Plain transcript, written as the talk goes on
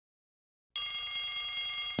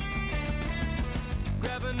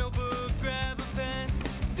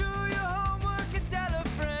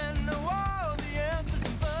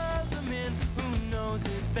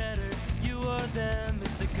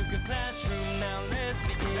classroom. Now let's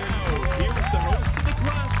begin. Now, here's the host of the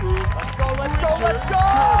classroom. Let's go, let's go, let's go!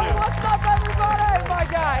 What's up, everybody? My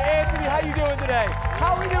guy, Anthony, how you doing today?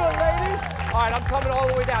 How we doing, ladies? All right, I'm coming all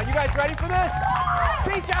the way down. You guys ready for this?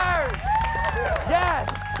 Teachers!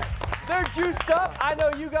 Yes! They're juiced up. I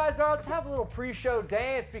know you guys are. Let's have a little pre-show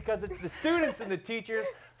dance because it's the students and the teachers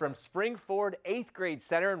from Springford 8th Grade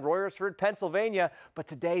Center in Royersford, Pennsylvania. But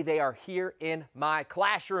today they are here in my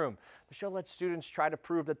classroom. The show lets students try to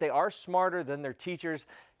prove that they are smarter than their teachers.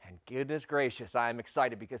 And goodness gracious, I am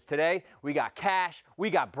excited because today we got cash, we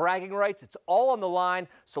got bragging rights. It's all on the line.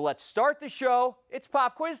 So let's start the show. It's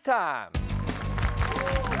pop quiz time.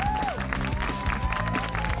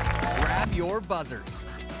 Grab your buzzers.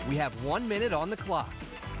 We have 1 minute on the clock.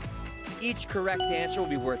 Each correct answer will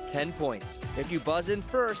be worth 10 points. If you buzz in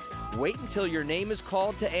first, wait until your name is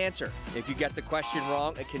called to answer. If you get the question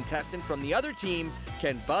wrong, a contestant from the other team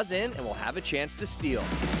can buzz in and will have a chance to steal.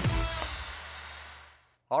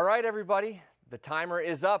 All right, everybody, the timer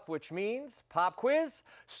is up, which means pop quiz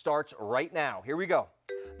starts right now. Here we go.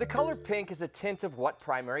 The color pink is a tint of what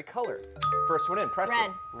primary color? First one in, Preston.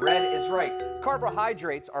 Red. Red is right.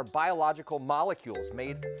 Carbohydrates are biological molecules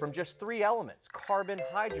made from just 3 elements, carbon,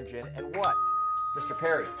 hydrogen, and what? Mr.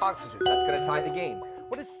 Perry. Oxygen. That's going to tie the game.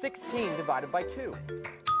 What is 16 divided by 2?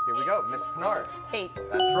 Here we go, Miss Pinard. 8.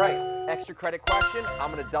 That's right. Extra credit question.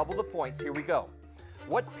 I'm going to double the points. Here we go.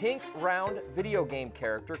 What pink, round video game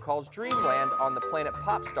character calls Dreamland on the planet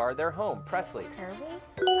Popstar their home? Presley. Kirby?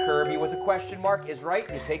 Kirby with a question mark is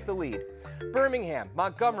right. You take the lead. Birmingham,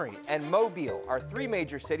 Montgomery, and Mobile are 3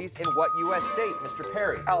 major cities in what U.S. state? Mr.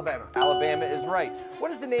 Perry. Alabama. Alabama is right.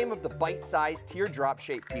 What is the name of the bite-sized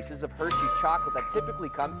teardrop-shaped pieces of Hershey's chocolate that typically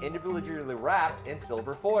come individually wrapped in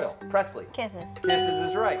silver foil? Presley. Kisses. Kisses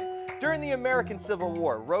is right. During the American Civil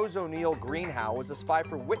War, Rose O'Neal Greenhow was a spy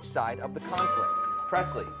for which side of the conflict?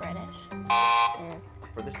 Presley. British.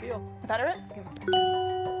 For the steal. Confederates?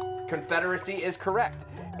 Confederacy is correct.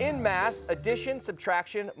 In math, addition,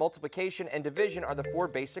 subtraction, multiplication, and division are the 4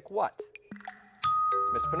 basic what?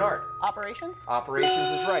 Miss Pinard. Operations? Operations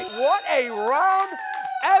is right. What a round!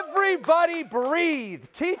 Everybody breathe.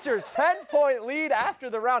 Teachers, 10-point lead after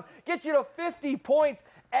the round. Gets you to 50 points.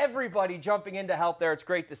 Everybody jumping in to help there. It's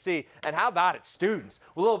great to see. And how about it, students?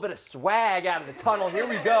 A little bit of swag out of the tunnel. Here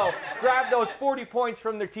we go. Grab those 40 points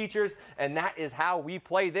from their teachers, and that is how we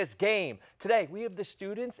play this game. Today, we have the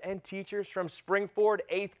students and teachers from Springford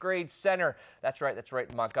 8th Grade Center. That's right,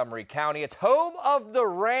 in Montgomery County. It's home of the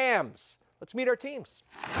Rams. Let's meet our teams.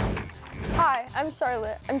 Hi, I'm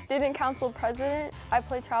Charlotte. I'm student council president. I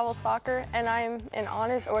play travel soccer, and I'm in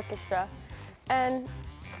honors orchestra. And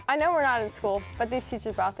I know we're not in school, but these teachers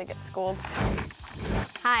are about to get schooled.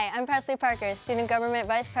 Hi, I'm Presley Parker, student government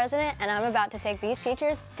vice president, and I'm about to take these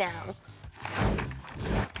teachers down.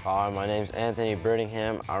 Hi, my name's Anthony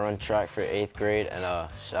Birdingham. I run track for 8th grade, and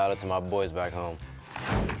shout out to my boys back home.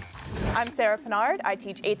 I'm Sarah Pinard. I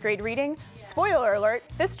teach 8th grade reading. Spoiler alert,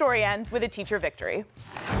 this story ends with a teacher victory.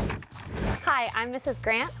 Hi, I'm Mrs.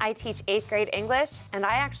 Grant. I teach 8th grade English, and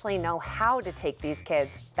I actually know how to take these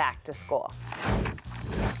kids back to school.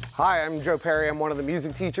 Hi, I'm Joe Perry. I'm one of the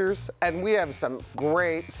music teachers, and we have some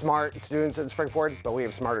great, smart students at Springford, but we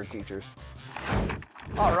have smarter teachers.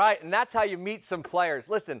 All right, and that's how you meet some players.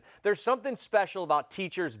 Listen, there's something special about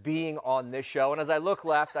teachers being on this show, and as I look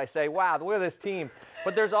left, I say, wow, look at this team.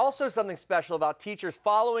 But there's also something special about teachers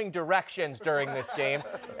following directions during this game,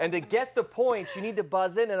 and to get the points, you need to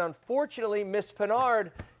buzz in, and unfortunately, Miss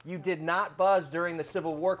Pinard, you did not buzz during the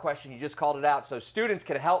Civil War question. You just called it out, so students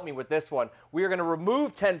can help me with this one. We are going to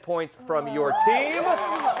remove 10 points from your team,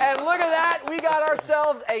 and look at that, we got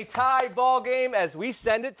ourselves a tie ball game as we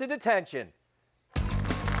send it to detention.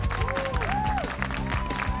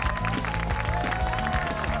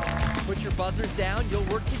 Put your buzzers down, you'll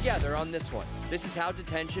work together on this one. This is how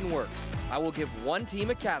detention works. I will give one team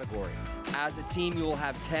a category. As a team, you will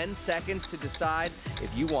have 10 seconds to decide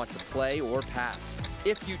if you want to play or pass.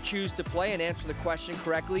 If you choose to play and answer the question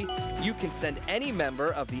correctly, you can send any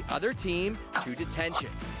member of the other team to detention.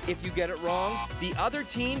 If you get it wrong, the other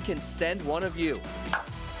team can send one of you.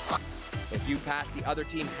 If you pass, the other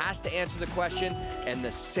team has to answer the question, and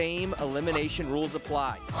the same elimination rules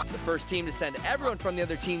apply. The first team to send everyone from the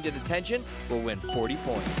other team to detention will win 40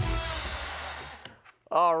 points.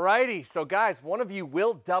 All righty, so guys, one of you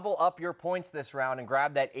will double up your points this round and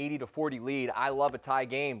grab that 80 to 40 lead. I love a tie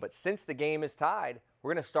game, but since the game is tied,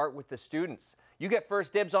 we're gonna start with the students. You get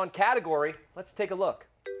first dibs on category. Let's take a look.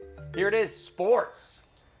 Here it is, sports.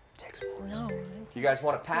 No. Do you guys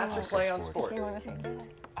want to pass or play on sports?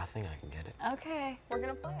 I think I can get it. Okay, we're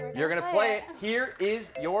gonna play. You're gonna play it. Here is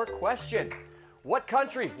your question. What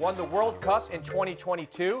country won the World Cup in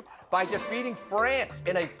 2022 by defeating France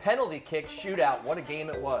in a penalty kick shootout? What a game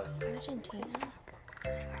it was. Argentina.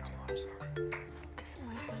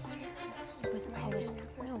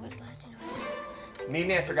 Need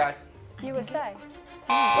an answer, guys. USA.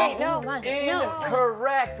 Wait, no.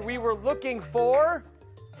 Incorrect. We were looking for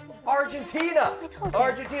Argentina. I told you.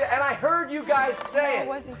 Argentina. And I heard you guys say No, it. it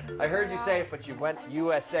wasn't 'cause I heard you say it, but you went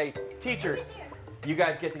USA. Teachers, you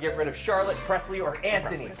guys get to get rid of Charlotte, Presley, or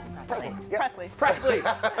Anthony. Presley,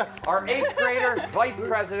 our 8th grader, vice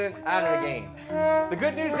president, out of the game. The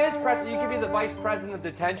good news is, Presley, you can be the vice president of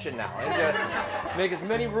detention now and just make as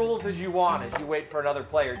many rules as you want as you wait for another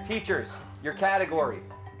player. Teachers, your category,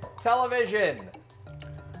 television.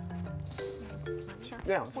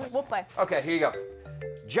 Yeah. We'll play. Okay, here you go.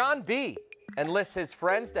 John B. enlists his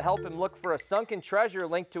friends to help him look for a sunken treasure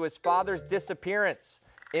linked to his father's disappearance.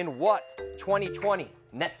 In what 2020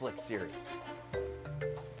 Netflix series?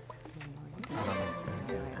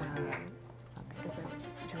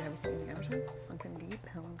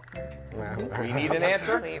 We need an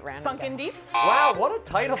answer. Sunken Deep? Wow, what a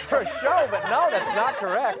title for a show, but no, that's not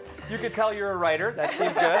correct. You could tell you're a writer. That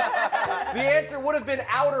seemed good. The answer would have been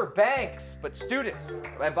Outer Banks, but students,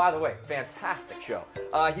 and by the way, fantastic show.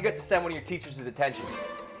 You get to send one of your teachers to detention.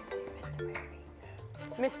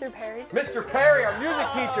 Mr. Perry. Mr. Perry, our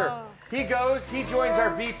music teacher. He goes, he joins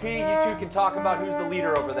our VP. You two can talk about who's the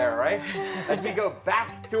leader over there, right? As we go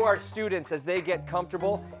back to our students as they get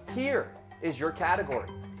comfortable, here is your category.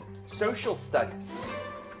 Social studies.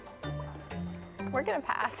 We're gonna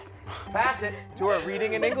pass. Pass it to our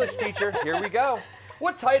reading and English teacher. Here we go.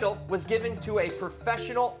 What title was given to a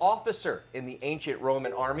professional officer in the ancient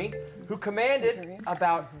Roman army who commanded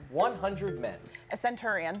about 100 men? A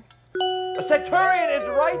centurion. A centurion is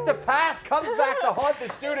right. The pass comes back to haunt the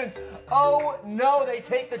students. Oh no, they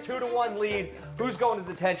take the 2-1 lead. Who's going to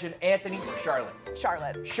detention, Anthony or Charlotte?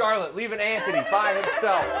 Charlotte. Charlotte, leaving Anthony by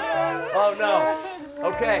himself. Oh no.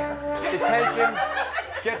 Okay, detention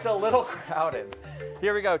gets a little crowded.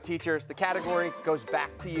 Here we go, teachers. The category goes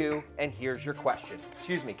back to you, and here's your question.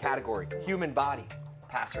 Excuse me, category, human body.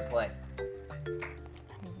 Pass or play?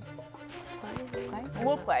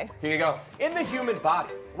 We'll play. Here you go. In the human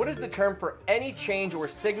body, what is the term for any change or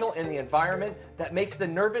signal in the environment that makes the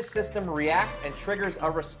nervous system react and triggers a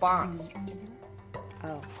response?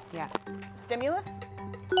 Oh, yeah. Stimulus?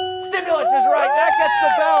 Stimulus is right. That gets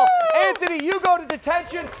the bell. Anthony, you go to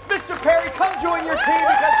detention. Mr. Perry, come join your team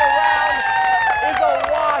because the round is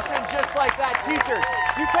a wash. And just like that, teachers,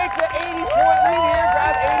 you take the 80-point lead here,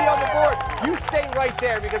 grab 80 on the board. You stay right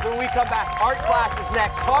there because when we come back, art class is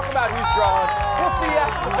next. Talk about who's drawing. We'll see you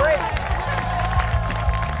after the break.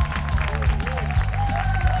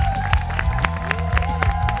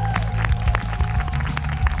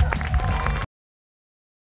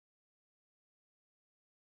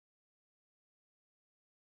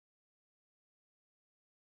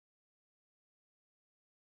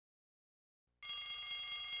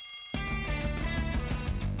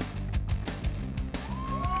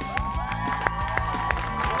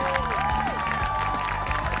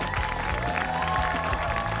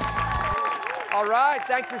 All right,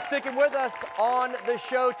 thanks for sticking with us on the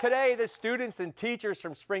show today. The students and teachers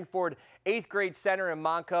from Springford 8th grade center in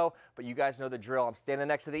Monco. But you guys know the drill. I'm standing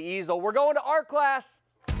next to the easel. We're going to art class.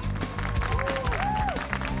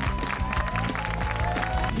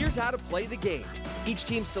 Here's how to play the game. Each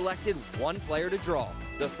team selected one player to draw.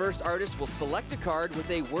 The first artist will select a card with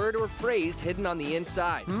a word or phrase hidden on the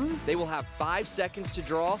inside. They will have 5 seconds to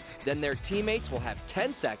draw, then their teammates will have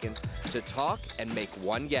 10 seconds to talk and make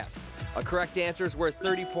one guess. A correct answer is worth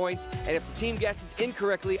 30 points, and if the team guesses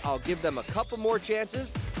incorrectly, I'll give them a couple more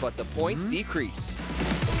chances, but the points decrease.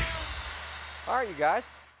 All right, you guys.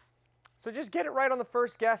 So just get it right on the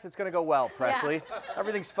first guess. It's going to go well, Presley. Yeah.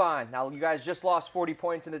 Everything's fine. Now, you guys just lost 40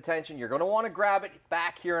 points in detention. You're going to want to grab it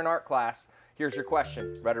back here in art class. Here's your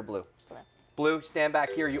question. Red or blue? Blue. Blue, stand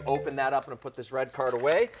back here. You open that up and put this red card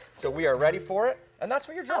away. So we are ready for it. And that's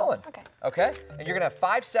what you're drawing. Oh, okay. Okay? And you're going to have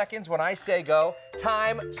 5 seconds when I say go.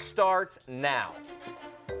 Time starts now.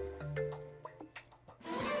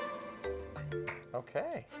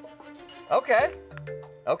 Okay. Okay.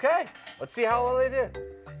 Okay. Let's see how well they do.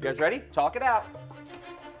 You guys ready? Talk it out.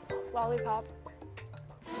 Lollipop.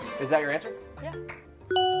 Is that your answer? Yeah.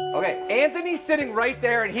 Okay, Anthony's sitting right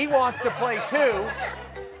there and he wants to play too.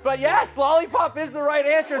 But yes, lollipop is the right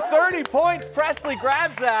answer. 30 points. Presley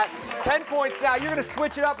grabs that. 10 points now. You're going to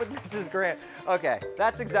switch it up with Mrs. Grant. Okay,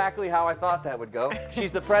 that's exactly how I thought that would go.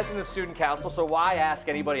 She's the president of student council, so why ask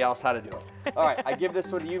anybody else how to do it? All right, I give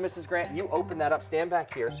this one to you, Mrs. Grant. You open that up. Stand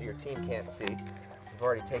back here so your team can't see. We've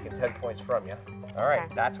already taken 10 points from you. All right,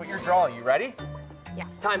 that's what you're drawing. You ready? Yeah.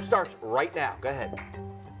 Time starts right now. Go ahead.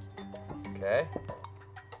 Okay.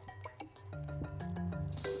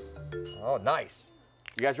 Oh, nice.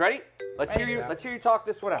 You guys ready? Let's hear you talk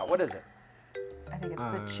this one out. What is it? I think it's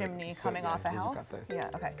the chimney coming off a house. Yeah,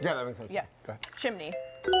 okay. Yeah, that makes sense. Yeah. Go ahead. Chimney.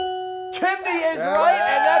 Chimney is right,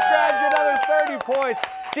 and that grabs you another 30 points.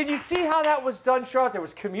 Did you see how that was done, Charlotte? There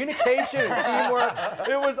was communication and teamwork.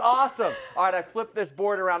 It was awesome. All right, I flipped this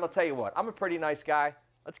board around. I'll tell you what, I'm a pretty nice guy.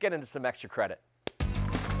 Let's get into some extra credit.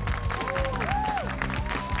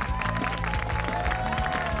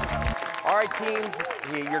 All right, teams,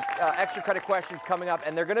 your extra credit questions coming up,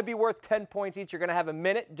 and they're going to be worth 10 points each. You're going to have a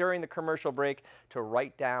minute during the commercial break to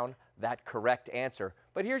write down that correct answer.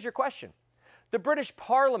 But here's your question. The British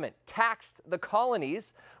Parliament taxed the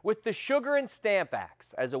colonies with the Sugar and Stamp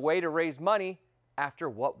Acts as a way to raise money after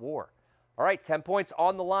what war? All right, 10 points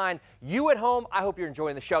on the line. You at home, I hope you're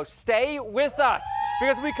enjoying the show. Stay with us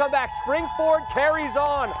because when we come back, Springford carries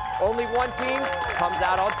on. Only one team comes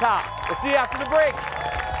out on top. We'll see you after the break.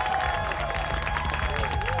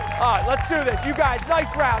 All right, let's do this. You guys,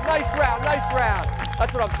 nice round, nice round, nice round.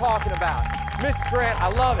 That's what I'm talking about. Miss Grant, I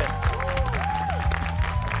love it.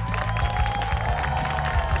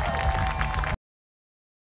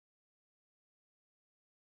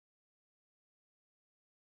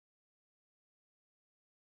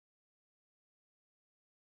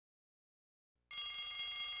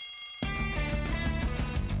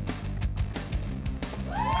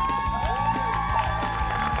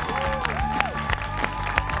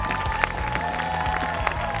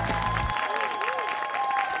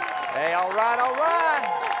 Hey, all right, all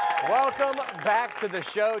right. Welcome back to the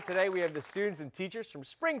show. Today we have the students and teachers from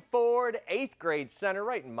Springford 8th grade center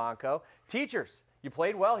right in Monco. Teachers, you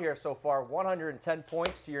played well here so far, 110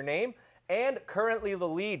 points to your name and currently the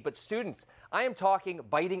lead. But students, I am talking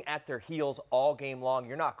biting at their heels all game long.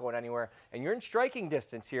 You're not going anywhere and you're in striking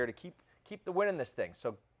distance here to keep the win in this thing.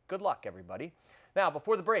 So good luck, everybody. Now,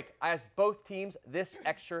 before the break, I asked both teams this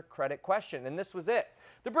extra credit question, and this was it.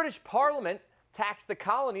 The British Parliament taxed the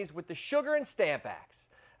colonies with the Sugar and Stamp Acts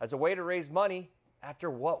as a way to raise money after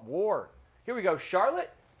what war? Here we go, Charlotte.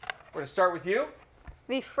 We're going to start with you.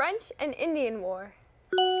 The French and Indian War.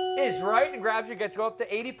 Is right, and grabs you, gets to go up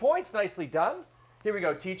to 80 points. Nicely done. Here we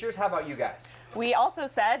go, teachers. How about you guys? We also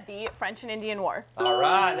said the French and Indian War. All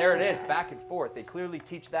right, there it is, back and forth. They clearly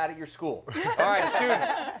teach that at your school. All right,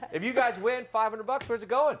 students, if you guys win $500, where's it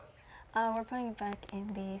going? We're putting it back in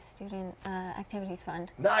the student activities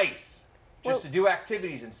fund. Nice. Just to do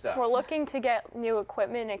activities and stuff. We're looking to get new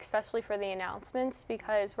equipment, especially for the announcements,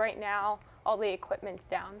 because right now all the equipment's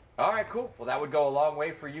down. All right, cool. Well, that would go a long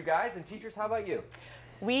way for you guys. And teachers, how about you?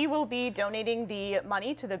 We will be donating the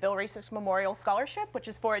money to the Bill Research Memorial Scholarship, which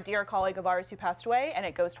is for a dear colleague of ours who passed away, and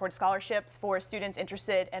it goes towards scholarships for students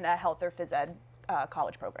interested in a health or phys ed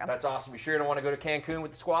college program. That's awesome. You sure you don't want to go to Cancun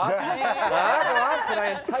with the squad? Come on, can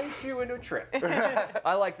I entice you into a trip?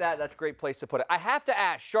 I like that. That's a great place to put it. I have to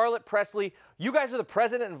ask, Charlotte, Presley, you guys are the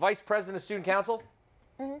president and vice president of student council?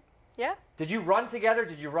 Mm-hmm. Yeah. Did you run together?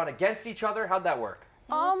 Did you run against each other? How'd that work?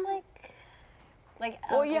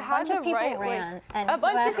 Well, you had to write, a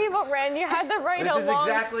bunch of people ran. You had to write a long This is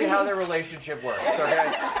exactly how their relationship works,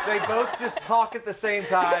 okay? They both just talk at the same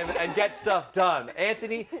time and get stuff done.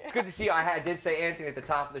 Anthony, it's good to see you. I did say Anthony at the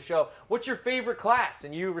top of the show. What's your favorite class?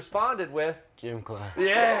 And you responded with? Gym class.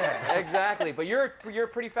 Yeah, exactly. But you're a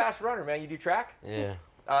pretty fast runner, man. You do track? Yeah.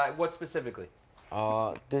 What specifically?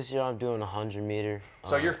 This year I'm doing 100 meter.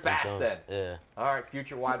 So you're fast then? Yeah. All right,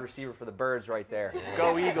 future wide receiver for the Birds right there.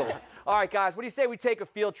 Go Eagles. All right, guys, what do you say we take a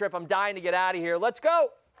field trip? I'm dying to get out of here. Let's go.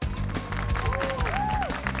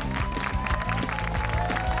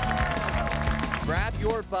 Grab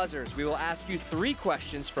your buzzers. We will ask you 3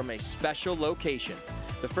 questions from a special location.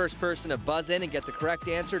 The first person to buzz in and get the correct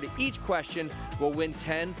answer to each question will win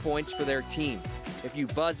 10 points for their team. If you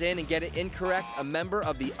buzz in and get it incorrect, a member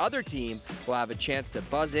of the other team will have a chance to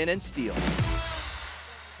buzz in and steal.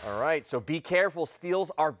 All right, so be careful.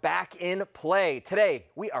 Steals are back in play. Today,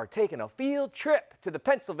 we are taking a field trip to the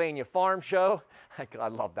Pennsylvania Farm Show. I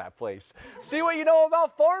love that place. See what you know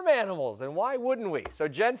about farm animals, and why wouldn't we? So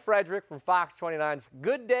Jen Frederick from Fox 29's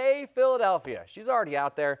Good Day Philadelphia. She's already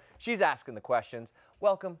out there. She's asking the questions.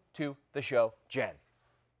 Welcome to the show, Jen.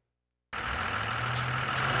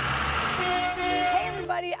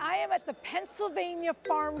 I am at the Pennsylvania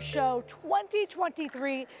Farm Show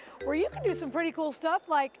 2023, where you can do some pretty cool stuff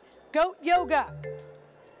like goat yoga.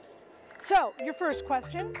 So your first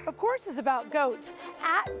question, of course, is about goats.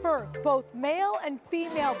 At birth, both male and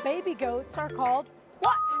female baby goats are called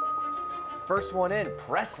what? First one in,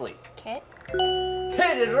 Presley. Kit. Kit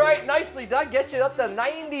did it right. Nicely done. Get you up to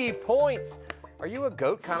 90 points. Are you a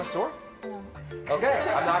goat connoisseur? No. Okay,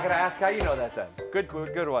 I'm not going to ask how you know that then. Good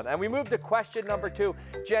one. And we move to question number 2.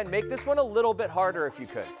 Jen, make this one a little bit harder if you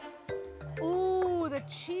could. Ooh, the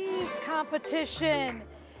cheese competition.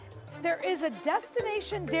 There is a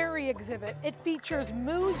destination dairy exhibit. It features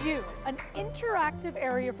Moo You, an interactive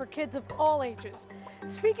area for kids of all ages.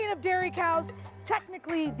 Speaking of dairy cows,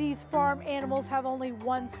 technically these farm animals have only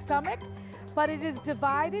one stomach, but it is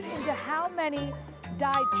divided into how many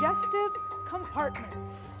digestive compartments?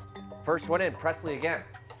 First one in, Presley again.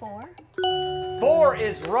 4. 4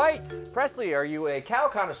 is right. Presley, are you a cow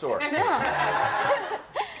connoisseur? No.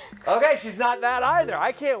 Okay, she's not that either.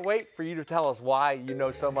 I can't wait for you to tell us why you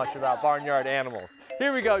know so much about barnyard animals.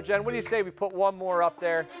 Here we go, Jen. What do you say we put one more up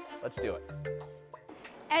there? Let's do it.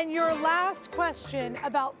 And your last question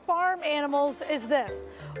about farm animals is this.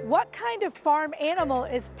 What kind of farm animal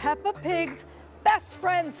is Peppa Pig's best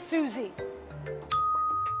friend, Susie?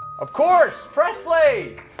 Of course,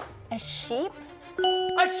 Presley. A sheep?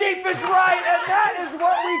 A sheep is right, and that is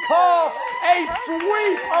what we call a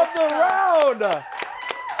sweep of the round.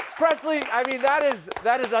 Presley, I mean,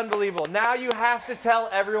 that is unbelievable. Now you have to tell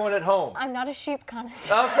everyone at home. I'm not a sheep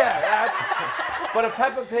connoisseur. Okay, but a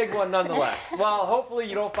Peppa Pig one nonetheless. Well, hopefully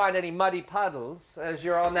you don't find any muddy puddles as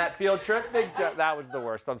you're on that field trip. That was the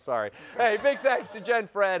worst, I'm sorry. Hey, big thanks to Jen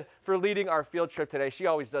Fred for leading our field trip today. She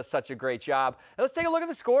always does such a great job. And let's take a look at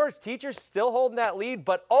the scores. Teachers still holding that lead,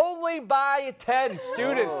 but only by 10.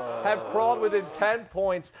 Students have crawled within 10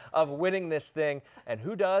 points of winning this thing. And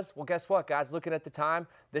who does? Well, guess what, guys? Looking at the time,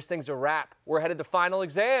 this thing's a wrap. We're headed to final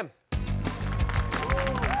exam.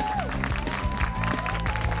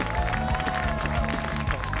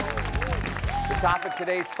 The topic of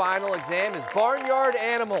today's final exam is barnyard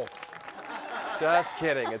animals. Just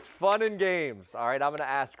kidding. It's fun and games. All right, I'm going to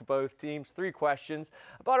ask both teams 3 questions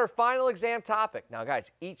about our final exam topic. Now,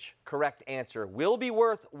 guys, each correct answer will be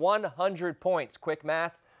worth 100 points. Quick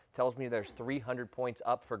math tells me there's 300 points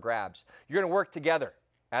up for grabs. You're going to work together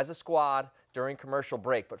as a squad during commercial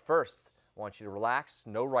break. But first, I want you to relax.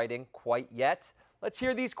 No writing quite yet. Let's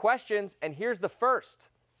hear these questions, and here's the first.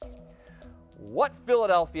 What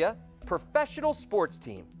Philadelphia professional sports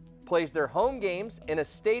team plays their home games in a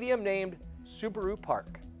stadium named Subaru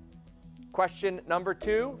Park? Question number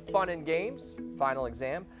 2, fun and games, final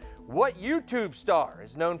exam. What YouTube star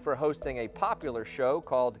is known for hosting a popular show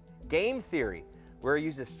called Game Theory, where he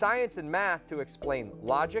uses science and math to explain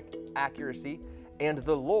logic, accuracy, and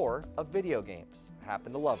the lore of video games? I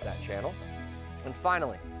happen to love that channel. And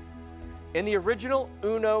finally, in the original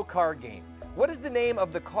Uno card game, what is the name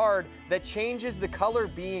of the card that changes the color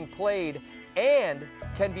being played and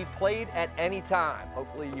can be played at any time?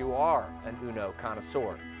 Hopefully you are an Uno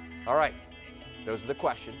connoisseur. All right, those are the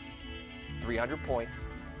questions. 300 points,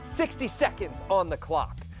 60 seconds on the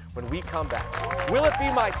clock. When we come back, will it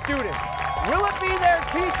be my students? Will it be their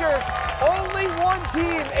teachers? Only one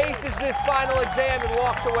team aces this final exam and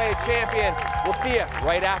walks away a champion. We'll see you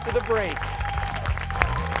right after the break.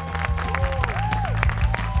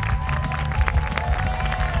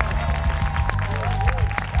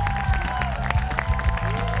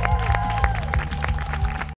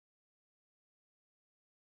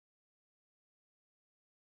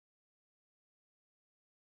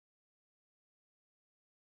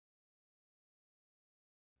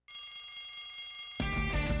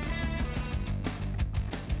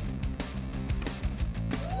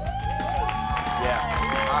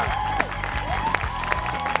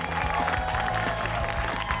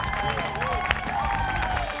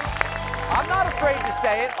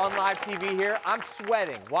 Say it on live TV here. I'm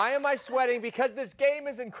sweating. Why am I sweating? Because this game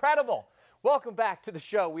is incredible. Welcome back to the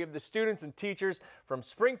show. We have the students and teachers from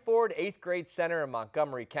Springford 8th Grade Center in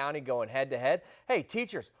Montgomery County going head to head. Hey,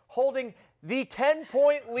 teachers, holding the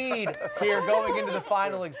 10-point lead here going into the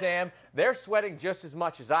final exam. They're sweating just as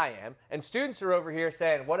much as I am. And students are over here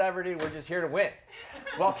saying, whatever, dude, we're just here to win.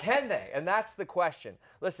 Well, can they? And that's the question.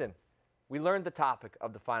 Listen. We learned the topic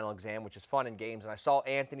of the final exam, which is fun and games, and I saw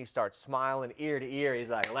Anthony start smiling ear to ear. He's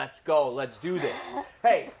like, let's go, let's do this.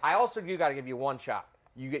 Hey, I also do got to give you one shot.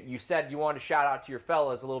 You said you wanted to shout out to your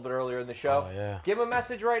fellas a little bit earlier in the show. Oh, yeah. Give them a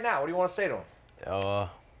message right now. What do you want to say to them? Yo,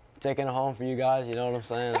 taking it home for you guys, you know what I'm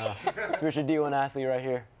saying? Future D1 athlete right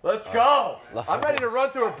here. Let's go. I'm ready to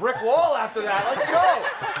run through a brick wall after that. Let's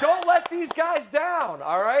go. Don't let these guys down,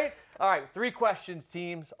 all right? All right, 3 questions,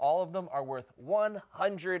 teams. All of them are worth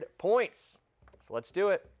 100 points. So let's do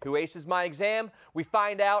it. Who aces my exam? We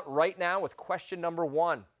find out right now with question number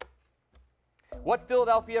 1. What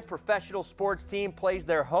Philadelphia professional sports team plays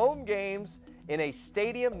their home games in a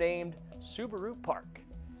stadium named Subaru Park?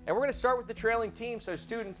 And we're going to start with the trailing team, so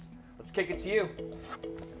students, let's kick it to you.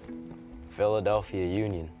 Philadelphia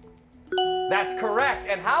Union. That's correct.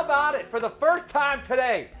 And how about it? For the first time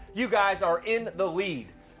today, you guys are in the lead.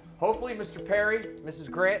 Hopefully, Mr. Perry, Mrs.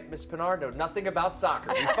 Grant, Ms. Pinard know nothing about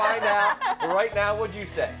soccer. We find out. But right now, what'd you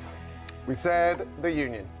say? We said the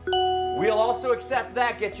Union. We'll also accept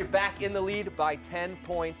that, get you back in the lead by 10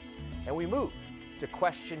 points. And we move to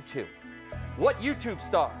question 2. What YouTube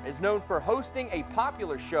star is known for hosting a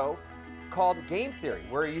popular show called Game Theory,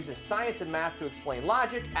 where he uses science and math to explain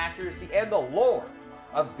logic, accuracy, and the lore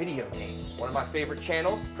of video games? One of my favorite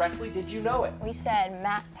channels. Presley, did you know it? We said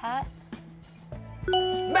Matt Pat.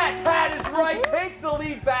 Matt Pat is right, takes the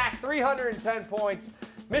lead back, 310 points.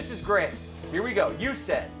 Mrs. Grant, here we go. You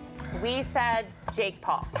said. We said Jake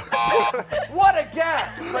Paul. What a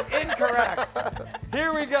guess, but incorrect.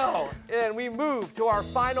 Here we go, and we move to our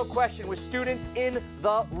final question with students in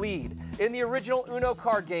the lead. In the original Uno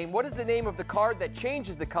card game, what is the name of the card that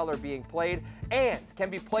changes the color being played and can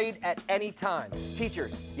be played at any time?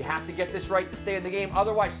 Teachers, you have to get this right to stay in the game,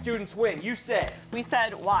 otherwise students win. You said. We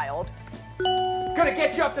said wild. Gonna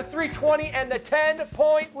get you up to 320 and the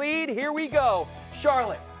 10-point lead. Here we go.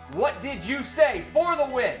 Charlotte, what did you say for the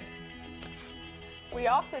win? We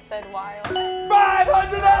also said wild. $500!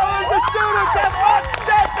 The students have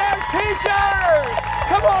upset their teachers!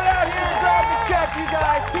 Come on out here and grab the check, you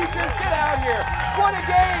guys. Teachers, get out here. What a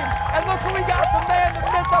game! And look who we got, the man, the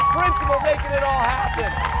myth, the principal, making it all happen.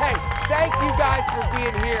 Hey, thank you guys for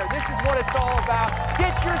being here. This is what it's all about.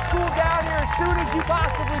 Get your school down here as soon as you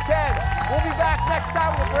possibly can. We'll be back next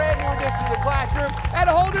time with a brand new edition of the Classroom and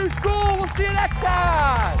a whole new school. We'll see you next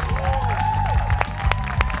time.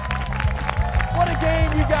 What a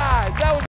game, you guys.